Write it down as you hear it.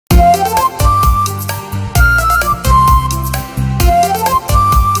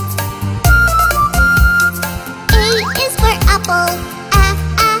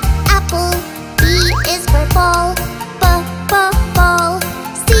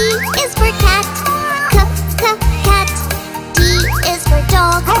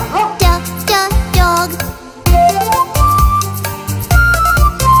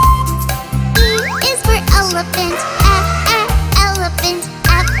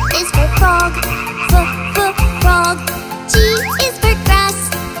frog, frog. G is for grass,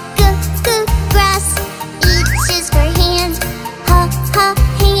 grass. H is for hand,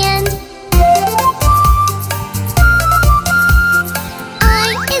 hand.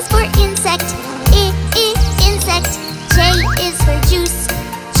 I is for insect, insect. J is for juice,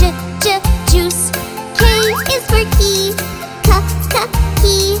 juice. K is for key,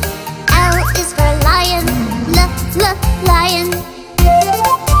 key. L is for lion, lion.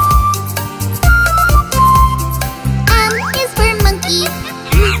 M is for monkey,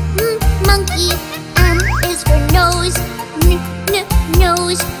 monkey. N is for nose,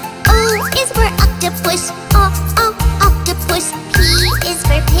 nose. O is for octopus, octopus. P is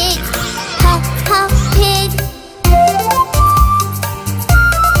for pig, pig.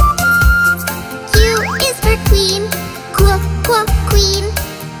 Q is for queen, queen.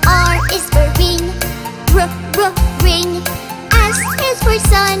 R is for ring, ring. S is for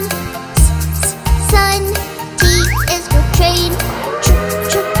sun, sun. T is for train,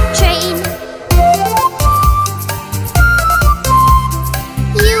 train.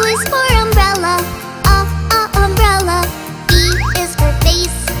 U is for umbrella, umbrella. V is for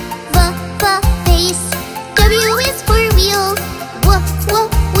vase, vase. W is for wheel,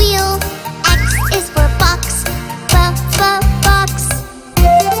 wheel. X is for box, box.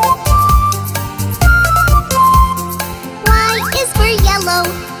 Y is for yellow,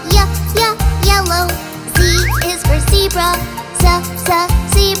 yellow. Z is for zebra,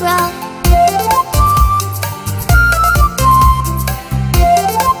 zebra.